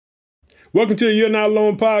Welcome to the You're Not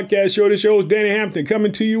Alone podcast show. This show is Danny Hampton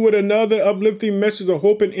coming to you with another uplifting message of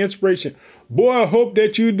hope and inspiration. Boy, I hope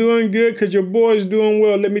that you're doing good because your boy is doing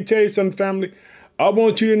well. Let me tell you something, family. I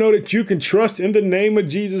want you to know that you can trust in the name of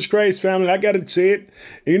Jesus Christ, family. I got to say it.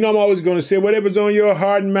 And you know I'm always going to say whatever's on your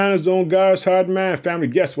heart and mind is on God's heart and mind, family.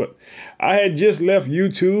 Guess what? I had just left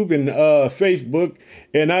YouTube and Facebook,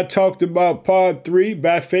 and I talked about part 3,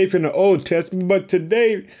 by faith in the Old Testament. But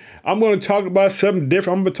today, I'm going to talk about something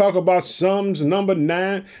different. I'm going to talk about Psalms number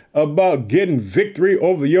 9, about getting victory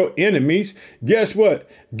over your enemies. Guess what?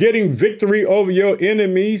 Getting victory over your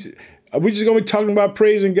enemies. We're just going to be talking about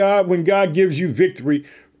praising God when God gives you victory.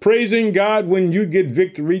 Praising God when you get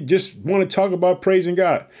victory. Just want to talk about praising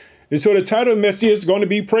God. And so the title of the message is going to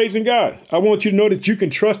be praising God. I want you to know that you can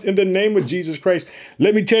trust in the name of Jesus Christ.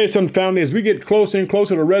 Let me tell you something, family. As we get closer and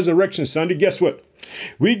closer to Resurrection Sunday, guess what?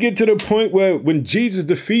 We get to the point where when Jesus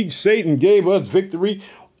defeated Satan, gave us victory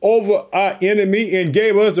over our enemy and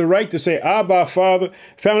gave us the right to say, Abba, Father.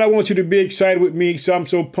 Family, I want you to be excited with me. So I'm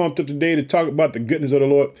so pumped up today to talk about the goodness of the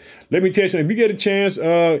Lord. Let me tell you something. If you get a chance,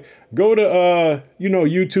 go to,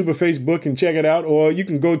 YouTube or Facebook and check it out. Or you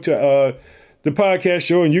can go to the podcast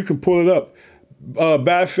show and you can pull it up.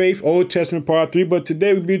 By faith, Old Testament part 3. But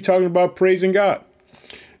today we'll be talking about praising God.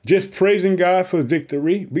 Just praising God for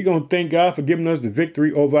victory. We're going to thank God for giving us the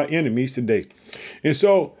victory over our enemies today. And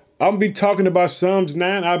so I'll be talking about Psalms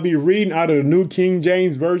 9. I'll be reading out of the New King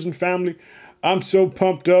James Version, family. I'm so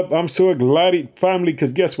pumped up. I'm so excited, family,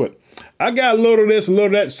 because guess what? I got a little of this, a little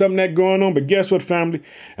of that, something that going on. But guess what, family?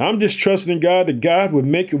 I'm just trusting in God that God would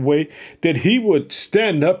make a way that he would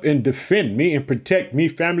stand up and defend me and protect me,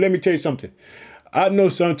 family. Let me tell you something. I know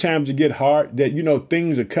sometimes it get hard that,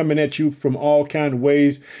 things are coming at you from all kind of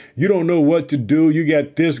ways. You don't know what to do. You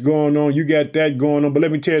got this going on. You got that going on. But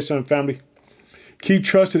let me tell you something, family. Keep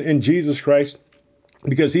trusting in Jesus Christ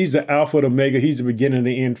because he's the Alpha and Omega. He's the beginning and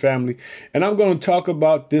the end, family. And I'm going to talk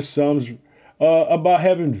about this Psalms about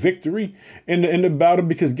having victory in the battle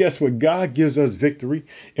because guess what? God gives us victory.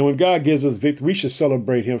 And when God gives us victory, we should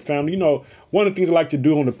celebrate him, family. One of the things I like to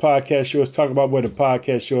do on the podcast show is talk about where the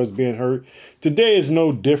podcast show is being heard. Today is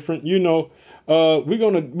no different. We're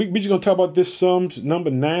just gonna talk about this Psalms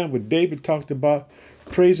number 9, where David talked about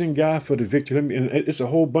praising God for the victory. And it's a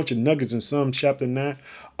whole bunch of nuggets in Psalms chapter 9.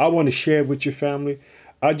 I want to share with your family.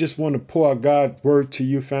 I just want to pour out God's word to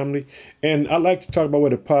you, family. And I like to talk about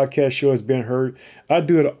where the podcast show has been heard. I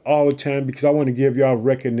do it all the time because I want to give y'all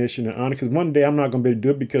recognition and honor. Because one day I'm not going to be able to do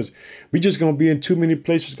it because we're just going to be in too many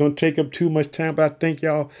places. It's going to take up too much time. But I thank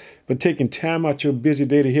y'all for taking time out your busy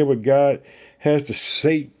day to hear what God has to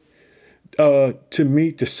say to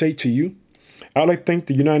me, to say to you. I'd like to thank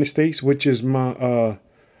the United States, which is my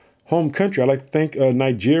home country. I like to thank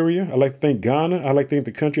Nigeria. I like to thank Ghana. I like to thank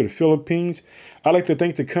the country of the Philippines. I like to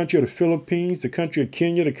thank the country of the Philippines, the country of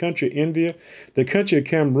Kenya, the country of India, the country of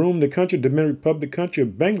Cameroon, the country of the Dominican Republic, the country of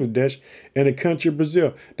Bangladesh, and the country of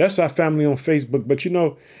Brazil. That's our family on Facebook. But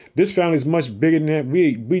this family is much bigger than that.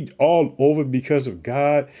 We all over because of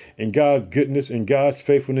God and God's goodness and God's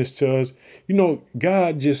faithfulness to us.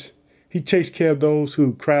 God he takes care of those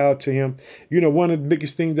who cry out to him. One of the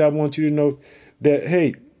biggest things I want you to know that,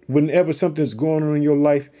 hey, whenever something's going on in your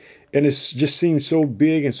life and it just seems so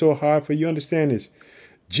big and so hard for you, understand this.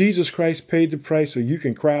 Jesus Christ paid the price so you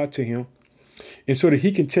can cry out to him and so that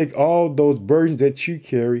he can take all those burdens that you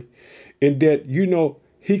carry and that,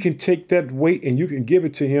 he can take that weight and you can give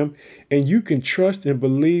it to him and you can trust and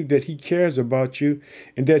believe that he cares about you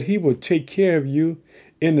and that he will take care of you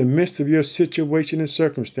in the midst of your situation and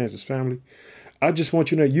circumstances, family. I just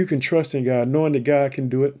want you to know you can trust in God, knowing that God can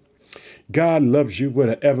do it. God loves you with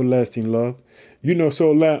an everlasting love.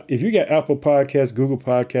 So if you got Apple Podcasts, Google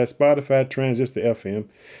Podcasts, Spotify, Transistor FM,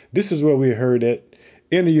 this is where we're heard at.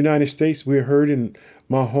 In the United States, we're heard in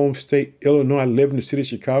my home state, Illinois. I live in the city of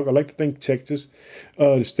Chicago. I like to thank Texas,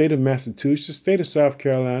 the state of Massachusetts, the state of South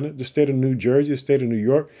Carolina, the state of New Jersey, the state of New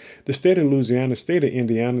York, the state of Louisiana, the state of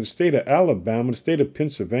Indiana, the state of Alabama, the state of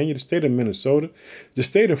Pennsylvania, the state of Minnesota, the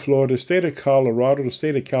state of Florida, the state of Colorado, the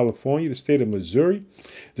state of California, the state of Missouri,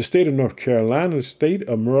 the state of North Carolina, the state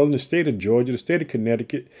of Maryland, the state of Georgia, the state of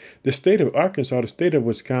Connecticut, the state of Arkansas, the state of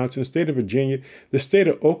Wisconsin, the state of Virginia, the state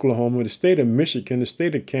of Oklahoma, the state of Michigan, the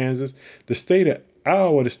state of Kansas, the state of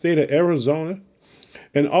Iowa, the state of Arizona,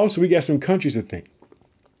 and also we got some countries to thank.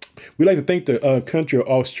 We like to thank the country of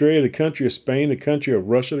Australia, the country of Spain, the country of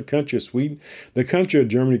Russia, the country of Sweden, the country of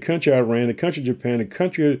Germany, the country of Iran, the country of Japan, the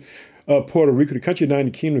country Puerto Rico, the country of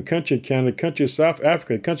United Kingdom, the country of Canada, the country of South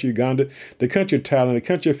Africa, the country of Uganda, the country of Thailand, the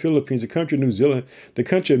country of Philippines, the country of New Zealand, the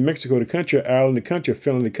country of Mexico, the country of Ireland, the country of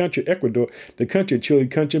Finland, the country of Ecuador, the country of Chile, the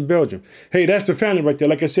country of Belgium. Hey, that's the family right there.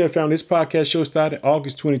 Like I said, family, this podcast show started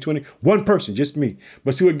August 2020. One person, just me.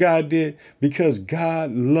 But see what God did? Because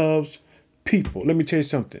God loves people. Let me tell you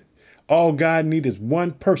something. All God needs is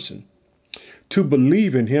one person to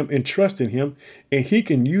believe in him and trust in him, and he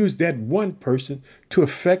can use that one person to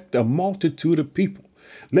affect a multitude of people.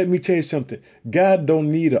 Let me tell you something. God don't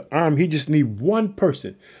need an army. He just need one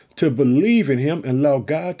person to believe in him and allow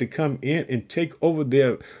God to come in and take over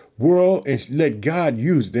their world and let God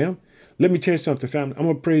use them. Let me tell you something, family. I'm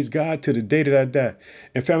going to praise God to the day that I die.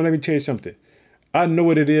 And family, let me tell you something. I know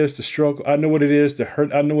what it is to struggle. I know what it is to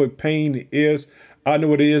hurt. I know what pain is. I know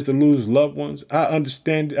what it is to lose loved ones. I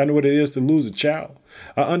understand. I know what it is to lose a child.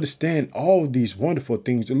 I understand all of these wonderful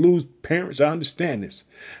things, to lose parents. I understand this.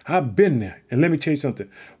 I've been there. And let me tell you something.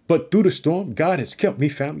 But through the storm, God has kept me,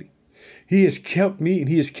 family. He has kept me, and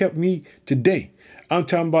he has kept me today. I'm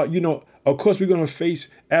talking about, of course, we're going to face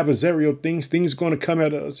adversarial things. Things going to come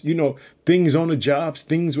at us, things on the jobs,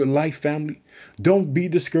 things with life, family. Don't be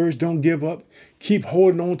discouraged. Don't give up. Keep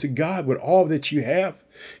holding on to God with all that you have.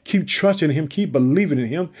 Keep trusting him, keep believing in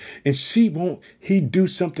him, and see, won't he do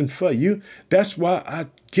something for you? That's why I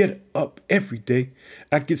get up every day.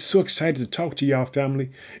 I get so excited to talk to y'all,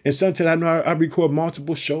 family. And sometimes I know I record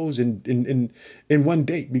multiple shows in one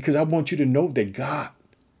day, because I want you to know that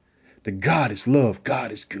God is love,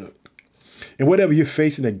 God is good. And whatever you're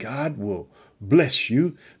facing, that God will bless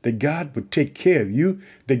you, that God will take care of you,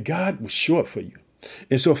 that God will show up for you.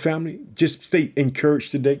 And so, family, just stay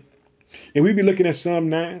encouraged today. And we'll be looking at Psalm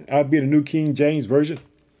 9. I'll be in the New King James Version.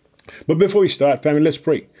 But before we start, family, let's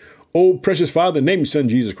pray. Oh, precious Father, in the name of your Son,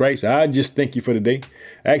 Jesus Christ, I just thank you for today.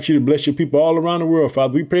 I ask you to bless your people all around the world,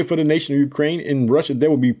 Father. We pray for the nation of Ukraine and Russia. There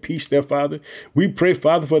will be peace there, Father. We pray,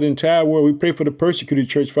 Father, for the entire world. We pray for the persecuted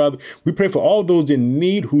church, Father. We pray for all those in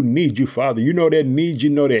need who need you, Father. You know their needs. You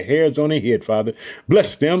know their hairs on their head, Father.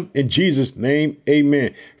 Bless them in Jesus' name.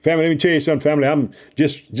 Amen. Family, let me tell you something, family. I'm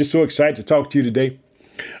just so excited to talk to you today.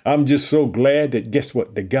 I'm just so glad that, guess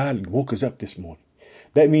what? That God woke us up this morning.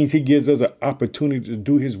 That means he gives us an opportunity to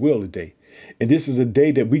do his will today. And this is a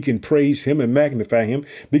day that we can praise him and magnify him,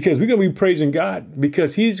 because we're going to be praising God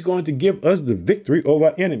because he's going to give us the victory over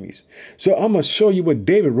our enemies. So I'm going to show you what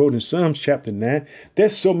David wrote in Psalms chapter 9.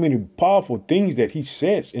 There's so many powerful things that he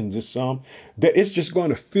says in this psalm that it's just going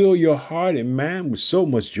to fill your heart and mind with so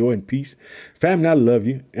much joy and peace. Family, I love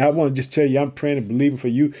you. And I want to just tell you, I'm praying and believing for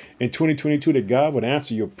you in 2022 that God would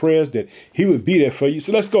answer your prayers, that he would be there for you.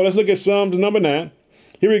 So let's go. Let's look at Psalms number 9.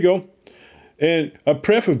 Here we go. And a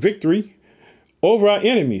prayer for victory over our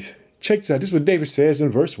enemies. Check this out. This is what David says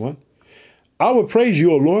in verse 1. I will praise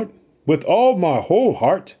you, O Lord, with all my whole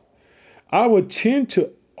heart. I will tend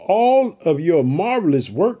to all of your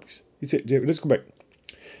marvelous works. He said, let's go back.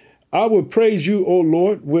 I will praise you, O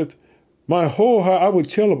Lord, with my whole heart. I will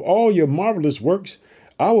tell of all your marvelous works.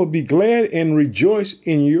 I will be glad and rejoice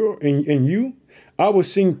in you. I will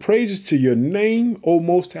sing praises to your name, O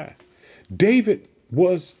Most High. David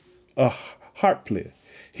was a harp player.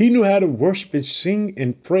 He knew how to worship and sing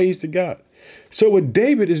and praise to God. So what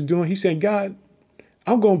David is doing, he's saying, God,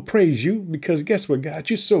 I'm going to praise you because guess what, God?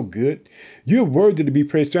 You're so good. You're worthy to be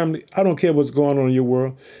praised. Family, I don't care what's going on in your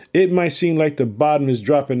world. It might seem like the bottom is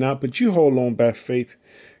dropping out, but you hold on by faith.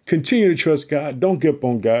 Continue to trust God. Don't give up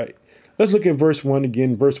on God. Let's look at verse 1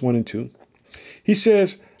 again, verse 1 and 2. He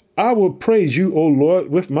says, I will praise you, O Lord,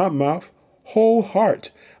 with my mouth, whole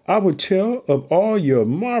heart. I will tell of all your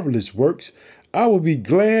marvelous works. I will be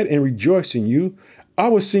glad and rejoice in you. I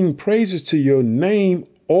will sing praises to your name,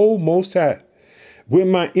 O Most High. When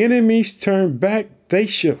my enemies turn back, they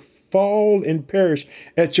shall fall and perish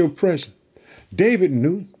at your presence. David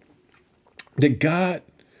knew that God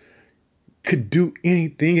could do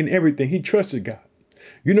anything and everything. He trusted God.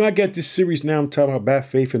 I got this series now I'm talking about by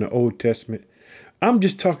faith in the Old Testament. I'm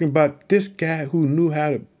just talking about this guy who knew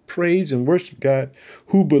how to praise and worship God,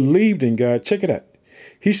 who believed in God. Check it out.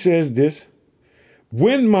 He says this,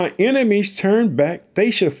 when my enemies turn back,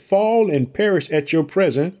 they shall fall and perish at your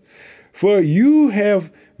presence. For you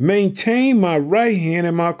have maintained my right hand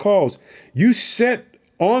and my cause. You sat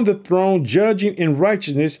on the throne judging in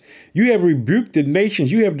righteousness. You have rebuked the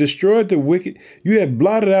nations. You have destroyed the wicked. You have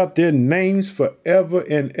blotted out their names forever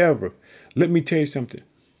and ever. Let me tell you something.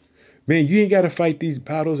 Man, you ain't got to fight these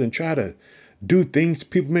battles and try to do things.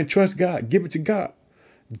 People, man, trust God. Give it to God.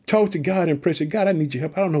 Talk to God and pray. Say, God, I need your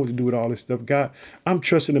help. I don't know what to do with all this stuff. God, I'm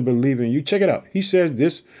trusting and believing in you. Check it out. He says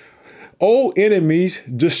this, O enemies,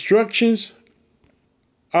 destructions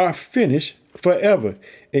are finished forever,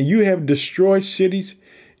 and you have destroyed cities.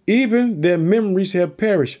 Even their memories have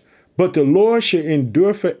perished. But the Lord shall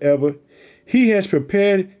endure forever. He has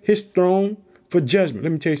prepared his throne for judgment.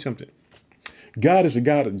 Let me tell you something. God is a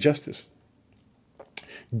God of justice.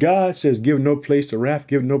 God says, give no place to wrath,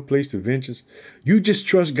 give no place to vengeance. You just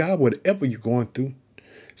trust God, whatever you're going through.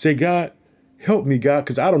 Say, God, help me, God,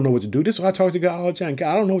 because I don't know what to do. This is why I talk to God all the time.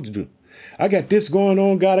 God, I don't know what to do. I got this going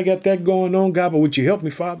on, God. I got that going on, God. But would you help me,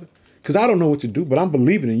 Father? Because I don't know what to do, but I'm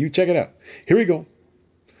believing in you. Check it out. Here we go.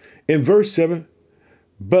 In verse 7,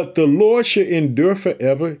 but the Lord shall endure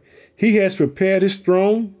forever. He has prepared his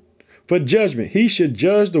throne for judgment. He should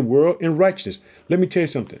judge the world in righteousness. Let me tell you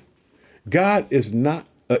something. God is not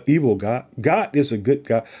an evil God. God is a good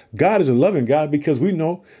God. God is a loving God, because we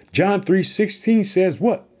know John 3:16 says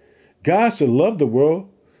what? God so loved the world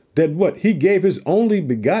that what? He gave his only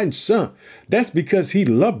begotten son. That's because he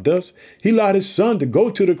loved us. He allowed his son to go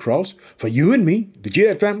to the cross for you and me. Did you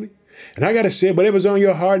hear that, family? And I got to say, whatever's on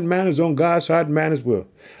your heart and mind is on God's heart and mind as well.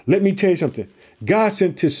 Let me tell you something. God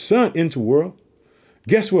sent his son into the world.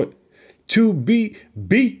 Guess what? To be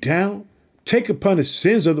beat down, take upon the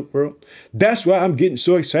sins of the world. That's why I'm getting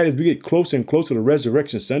so excited as we get closer and closer to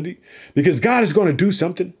Resurrection Sunday, because God is going to do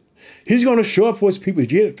something. He's going to show up for his people.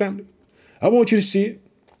 Did you hear it, family? I want you to see it.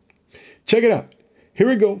 Check it out. Here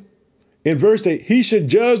we go. In verse 8, he shall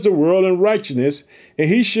judge the world in righteousness, and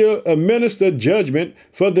he shall administer judgment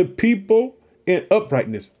for the people in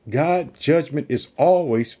uprightness. God's judgment is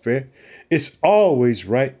always fair. It's always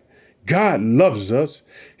right. God loves us.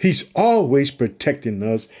 He's always protecting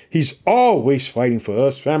us. He's always fighting for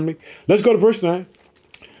us, family. Let's go to verse 9.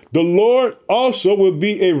 The Lord also will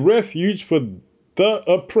be a refuge for the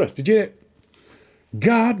oppressed. Did you hear that?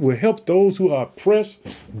 God will help those who are oppressed,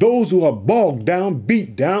 those who are bogged down,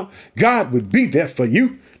 beat down. God would be there for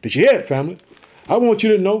you. Did you hear it, family? I want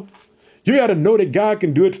you to know. You got to know that God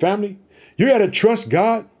can do it, family. You got to trust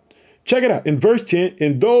God. Check it out. In verse 10,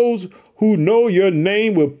 and those who know your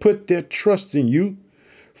name will put their trust in you.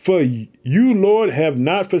 For you, Lord, have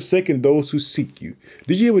not forsaken those who seek you.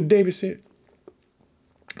 Did you hear what David said?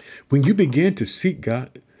 When you begin to seek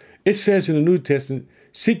God, it says in the New Testament,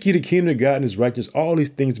 seek ye the kingdom of God and his righteousness, all these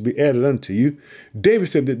things will be added unto you. David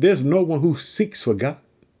said that there's no one who seeks for God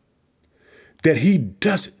that he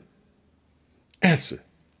doesn't answer.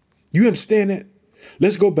 You understand that?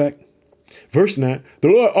 Let's go back. Verse 9, the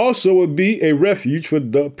Lord also will be a refuge for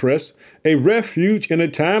the oppressed, a refuge in a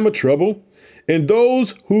time of trouble. And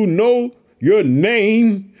those who know your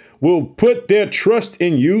name will put their trust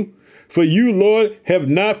in you. For you, Lord, have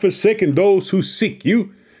not forsaken those who seek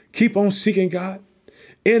you. Keep on seeking God.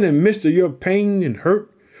 In the midst of your pain and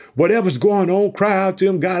hurt, whatever's going on, cry out to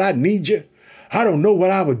him. God, I need you. I don't know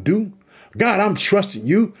what I would do. God, I'm trusting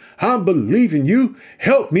you. I'm believing you.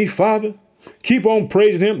 Help me, Father. Keep on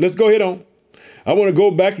praising him. Let's go ahead on. I want to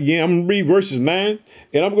go back again. I'm going to read verses 9,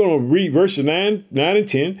 and I'm going to read verses 9 and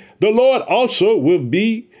 10. The Lord also will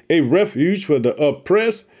be a refuge for the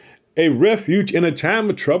oppressed, a refuge in a time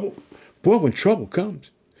of trouble. Boy, when trouble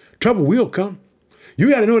comes, trouble will come. You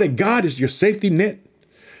got to know that God is your safety net,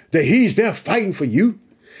 that he's there fighting for you.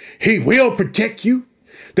 He will protect you,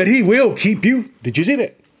 that he will keep you. Did you see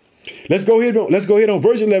that? Let's go ahead on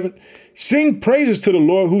verse 11. Sing praises to the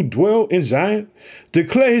Lord who dwell in Zion.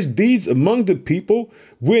 Declare his deeds among the people.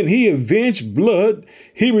 When he avenged blood,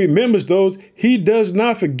 he remembers those. He does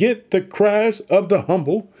not forget the cries of the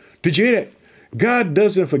humble. Did you hear that? God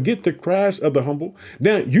doesn't forget the cries of the humble.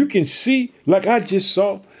 Now you can see, like I just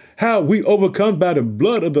saw, how we overcome by the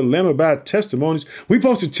blood of the Lamb and by our testimonies. We're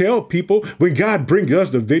supposed to tell people when God brings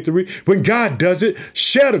us the victory, when God does it,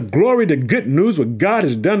 share the glory, the good news, what God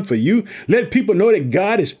has done for you. Let people know that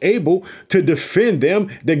God is able to defend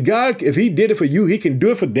them, that God, if he did it for you, he can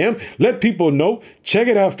do it for them. Let people know. Check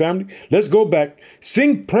it out, family. Let's go back.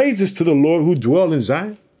 Sing praises to the Lord who dwell in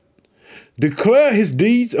Zion. Declare his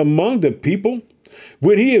deeds among the people.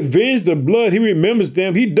 When he avenged the blood, he remembers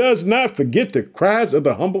them. He does not forget the cries of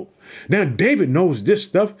the humble. Now, David knows this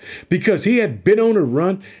stuff because he had been on the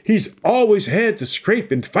run. He's always had to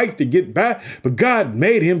scrape and fight to get by, but God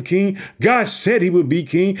made him king. God said he would be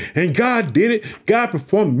king, and God did it. God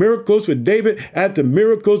performed miracles for David after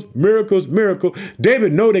miracles.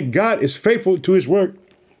 David know that God is faithful to his word.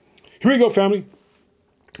 Here we go, family.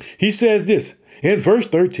 He says this. In verse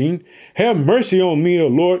 13, have mercy on me, O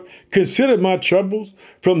Lord. Consider my troubles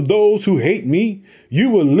from those who hate me. You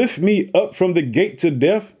will lift me up from the gates of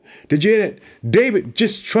death. Did you hear that? David,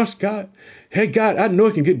 just trust God. Hey, God, I know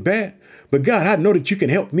it can get bad, but God, I know that you can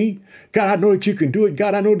help me. God, I know that you can do it.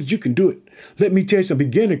 God, I know that you can do it. Let me tell you something.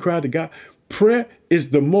 Begin to cry to God. Prayer is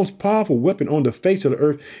the most powerful weapon on the face of the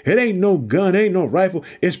earth. It ain't no gun, ain't no rifle.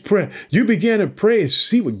 It's prayer. You begin to pray and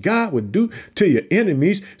see what God would do to your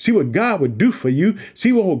enemies. See what God would do for you.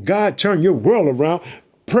 See what God turn your world around.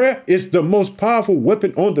 Prayer is the most powerful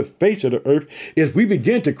weapon on the face of the earth. If we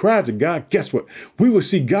begin to cry to God, guess what? We will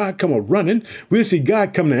see God come a running. We'll see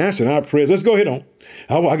God come to answer our prayers. Let's go ahead on.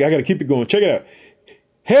 I got to keep it going. Check it out.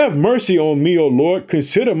 Have mercy on me, O Lord.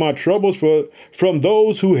 Consider my troubles from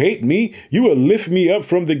those who hate me. You will lift me up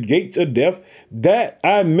from the gates of death, that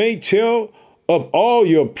I may tell of all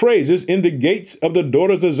your praises in the gates of the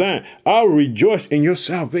daughters of Zion. I will rejoice in your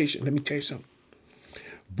salvation. Let me tell you something.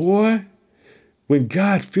 Boy, when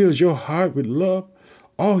God fills your heart with love,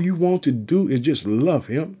 all you want to do is just love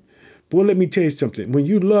him. Boy, let me tell you something. When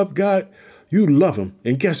you love God, you love him.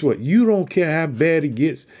 And guess what? You don't care how bad it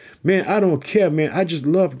gets. Man, I don't care, man. I just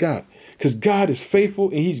love God because God is faithful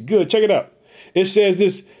and he's good. Check it out. It says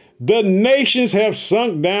this: the nations have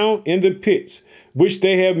sunk down in the pits which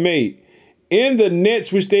they have made. In the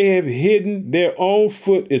nets which they have hidden, their own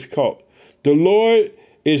foot is caught. The Lord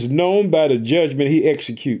is known by the judgment he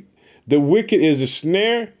executes. The wicked is a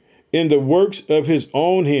snare in the works of his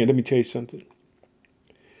own hand. Let me tell you something.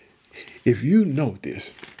 If you know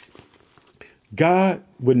this, God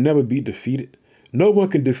would never be defeated. No one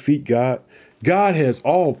can defeat God. God has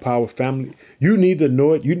all power, family. You need to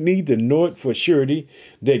know it. You need to know it for surety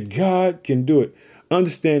that God can do it.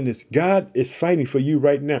 Understand this. God is fighting for you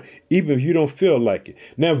right now, even if you don't feel like it.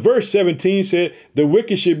 Now, verse 17 said, the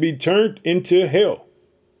wicked should be turned into hell.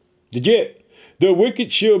 Did you get it? The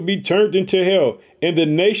wicked shall be turned into hell, and the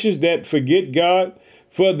nations that forget God,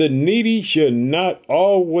 for the needy shall not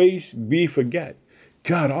always be forgotten.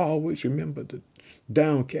 God always remember the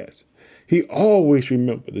downcast. He always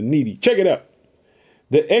remember the needy. Check it out.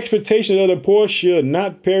 The expectations of the poor shall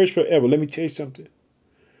not perish forever. Let me tell you something.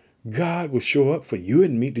 God will show up for you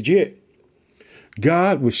and me. Did you hear it?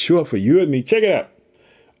 God will show up for you and me. Check it out.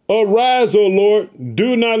 Arise, O Lord.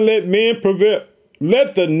 Do not let men prevail.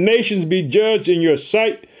 Let the nations be judged in your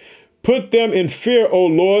sight. Put them in fear, O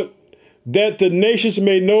Lord, that the nations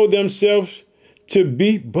may know themselves to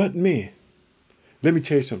be but men. Let me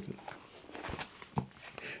tell you something.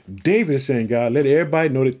 David is saying, God, let everybody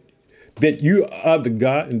know that you are the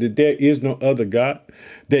God and that there is no other God,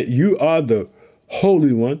 that you are the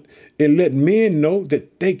Holy One, and let men know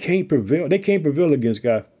that they can't prevail. They can't prevail against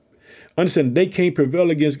God. Understand, they can't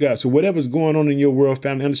prevail against God. So whatever's going on in your world,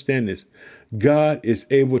 family, understand this. God is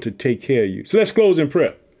able to take care of you. So let's close in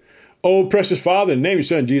prayer. Oh, precious Father, in the name of your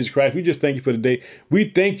Son, Jesus Christ, we just thank you for the day. We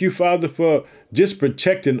thank you, Father, for just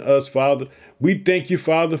protecting us, Father. We thank you,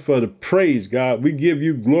 Father, for the praise, God. We give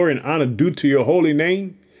you glory and honor due to your holy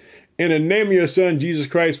name. In the name of your Son, Jesus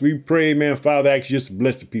Christ, we pray, man, Father, I ask you just to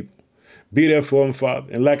bless the people. Be there for them,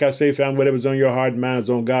 Father. And like I say, family, whatever's on your heart and mind is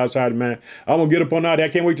on God's heart and mind. I'm going to get up on out there. I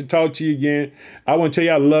can't wait to talk to you again. I want to tell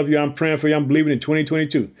you I love you. I'm praying for you. I'm believing in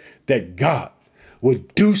 2022 that God will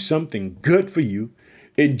do something good for you.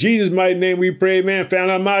 In Jesus' mighty name we pray, man.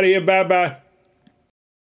 Family, I'm out of here. Bye-bye.